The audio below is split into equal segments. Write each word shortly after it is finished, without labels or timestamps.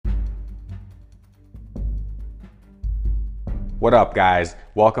What up, guys?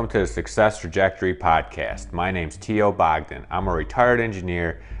 Welcome to the Success Trajectory Podcast. My name's T.O. Bogdan. I'm a retired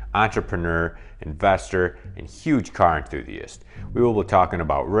engineer, entrepreneur, investor, and huge car enthusiast. We will be talking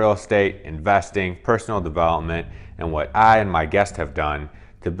about real estate, investing, personal development, and what I and my guests have done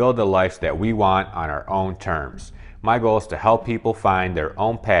to build the life that we want on our own terms. My goal is to help people find their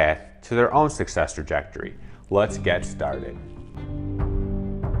own path to their own success trajectory. Let's get started.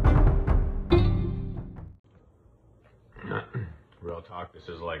 Real talk, this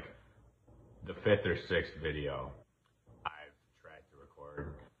is like the 5th or 6th video I've tried to record,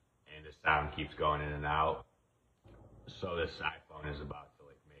 and the sound keeps going in and out. So this iPhone is about to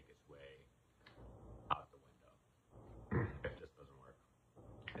make its way out the window if this doesn't work.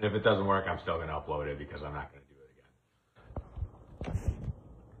 And if it doesn't work, I'm still going to upload it because I'm not going to do it again.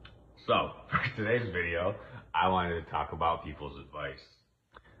 So for today's video, I wanted to talk about people's advice.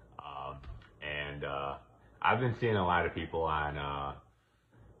 I've been seeing a lot of people on, I'm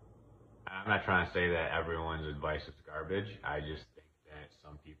not trying to say that everyone's advice is garbage. I just think that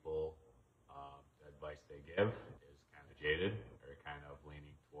some people, the advice they give is kind of jaded or kind of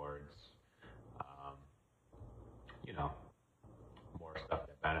leaning towards, more stuff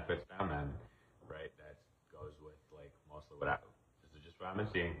that benefits them. And, right, that goes with, mostly this is just what I've been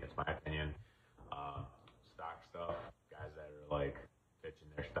seeing. It's my opinion. Stock stuff, guys that are,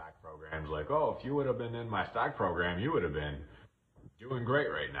 pitching their stock programs oh, if you would have been in my stock program, you would have been doing great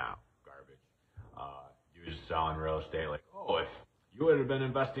right now. Garbage. Dudes selling real estate oh, if you would have been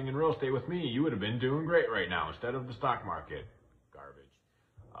investing in real estate with me, you would have been doing great right now instead of the stock market. Garbage.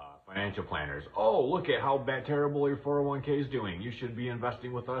 Financial planners. Oh, look at how terrible your 401k is doing. You should be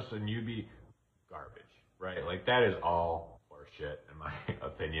investing with us and you'd be garbage, right? That is all horseshit in my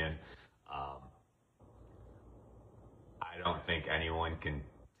opinion. I don't think anyone can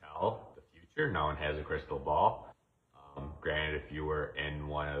tell the future. No one has a crystal ball. Granted, if you were in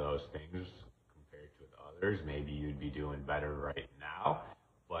one of those things compared to others, maybe you'd be doing better right now,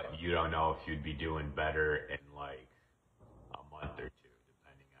 but you don't know if you'd be doing better in a month or two,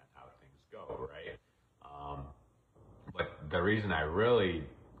 depending on how things go, right? But the reason I really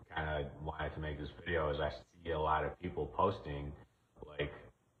kind of wanted to make this video is I see a lot of people posting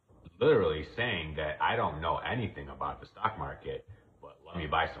literally saying that I don't know anything about the stock market, but let me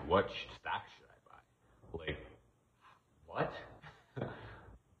buy some. What stock should I buy? What?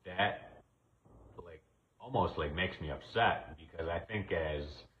 That almost makes me upset because I think as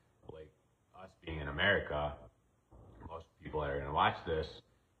us being in America, most people that are gonna watch this,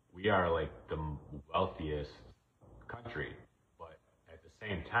 we are the wealthiest country, but at the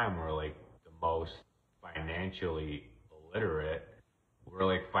same time we're the most financially illiterate.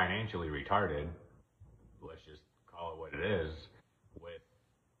 We're financially retarded, let's just call it what it is, with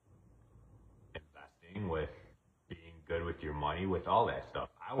investing, with being good with your money, with all that stuff.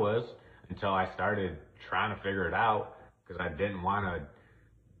 I was, until I started trying to figure it out, because I didn't want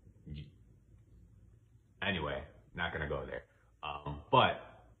to, anyway, not going to go there. But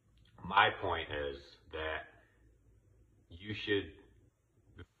my point is that you should,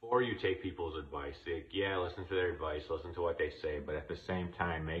 before you take people's advice, listen to their advice, listen to what they say, but at the same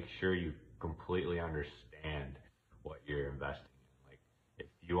time, make sure you completely understand what you're investing in. If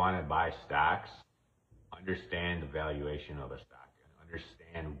you want to buy stocks, understand the valuation of a stock and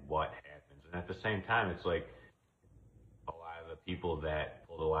understand what happens. And at the same time, it's a lot of the people that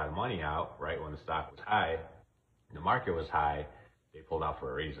pulled a lot of money out, right, when the stock was high, the market was high, they pulled out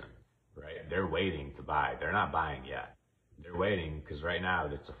for a reason, right? They're waiting to buy. They're not buying yet. They're waiting because right now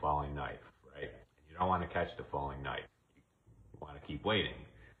it's a falling knife, right? And you don't want to catch the falling knife. You want to keep waiting,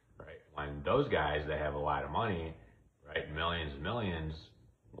 right? When those guys that have a lot of money, right, millions and millions,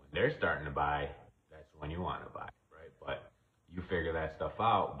 when they're starting to buy, that's when you want to buy, right? But you figure that stuff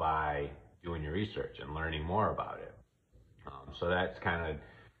out by doing your research and learning more about it. So that's kind of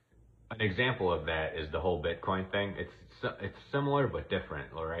an example of that is the whole Bitcoin thing. It's similar but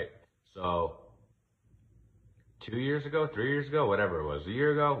different, all right? So 2 years ago, 3 years ago, whatever it was, a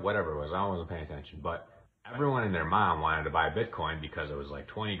year ago, whatever it was, I wasn't paying attention, but everyone and their mom wanted to buy Bitcoin because it was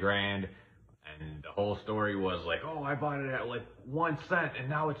 20 grand, and the whole story was oh, I bought it at 1 cent, and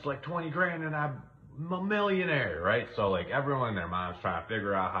now it's 20 grand, and I'm a millionaire, right? So everyone and their mom's trying to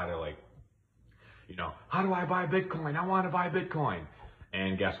figure out how to how do I buy Bitcoin? I want to buy Bitcoin.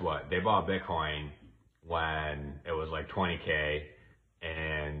 And guess what? They bought Bitcoin when it was 20K,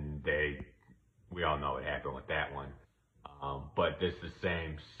 and we all know what happened with that one. But this is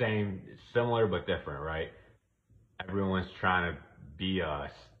similar but different, right? Everyone's trying to be a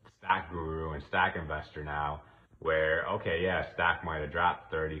stock guru and stock investor now, where, okay, yeah, stock might have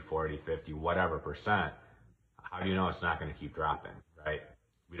dropped 30, 40, 50, whatever percent. how do you know it's not going to keep dropping, right?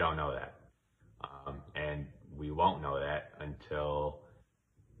 We don't know that. And we won't know that until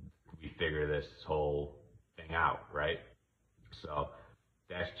we figure this whole thing out, right? So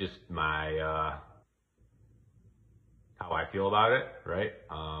that's just my, how I feel about it, right?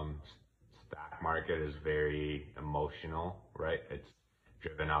 Stock market is very emotional, right? It's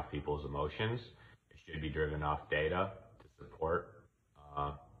driven off people's emotions. It should be driven off data to support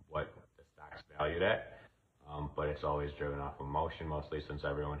uh, what the stock's valued at. But it's always driven off emotion, mostly since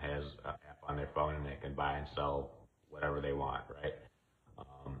everyone has an app on their phone and they can buy and sell whatever they want, right?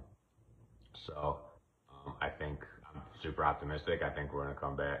 Um, so I think I'm super optimistic. I think we're going to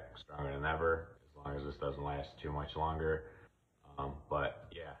come back stronger than ever as long as this doesn't last too much longer. But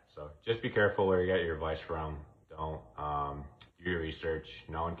yeah, so just be careful where you get your advice from. Don't do your research.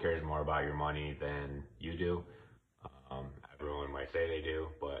 No one cares more about your money than you do. Everyone might say they do,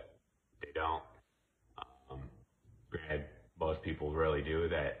 but they don't. Um, Granted, most people really do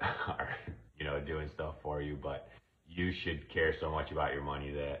that are, doing stuff for you, but you should care so much about your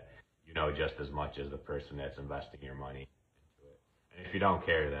money that you know just as much as the person that's investing your money into it. And if you don't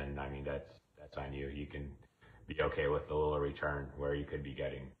care, then I mean that's on you. You can be okay with a little return where you could be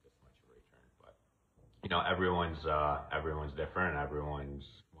getting this much of a return, but everyone's different. Everyone's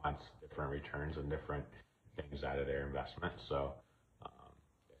wants different returns and different things out of their investment. So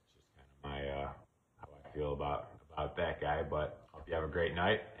that's just kind of my how I feel about that guy. But hope you have a great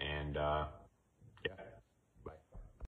night, and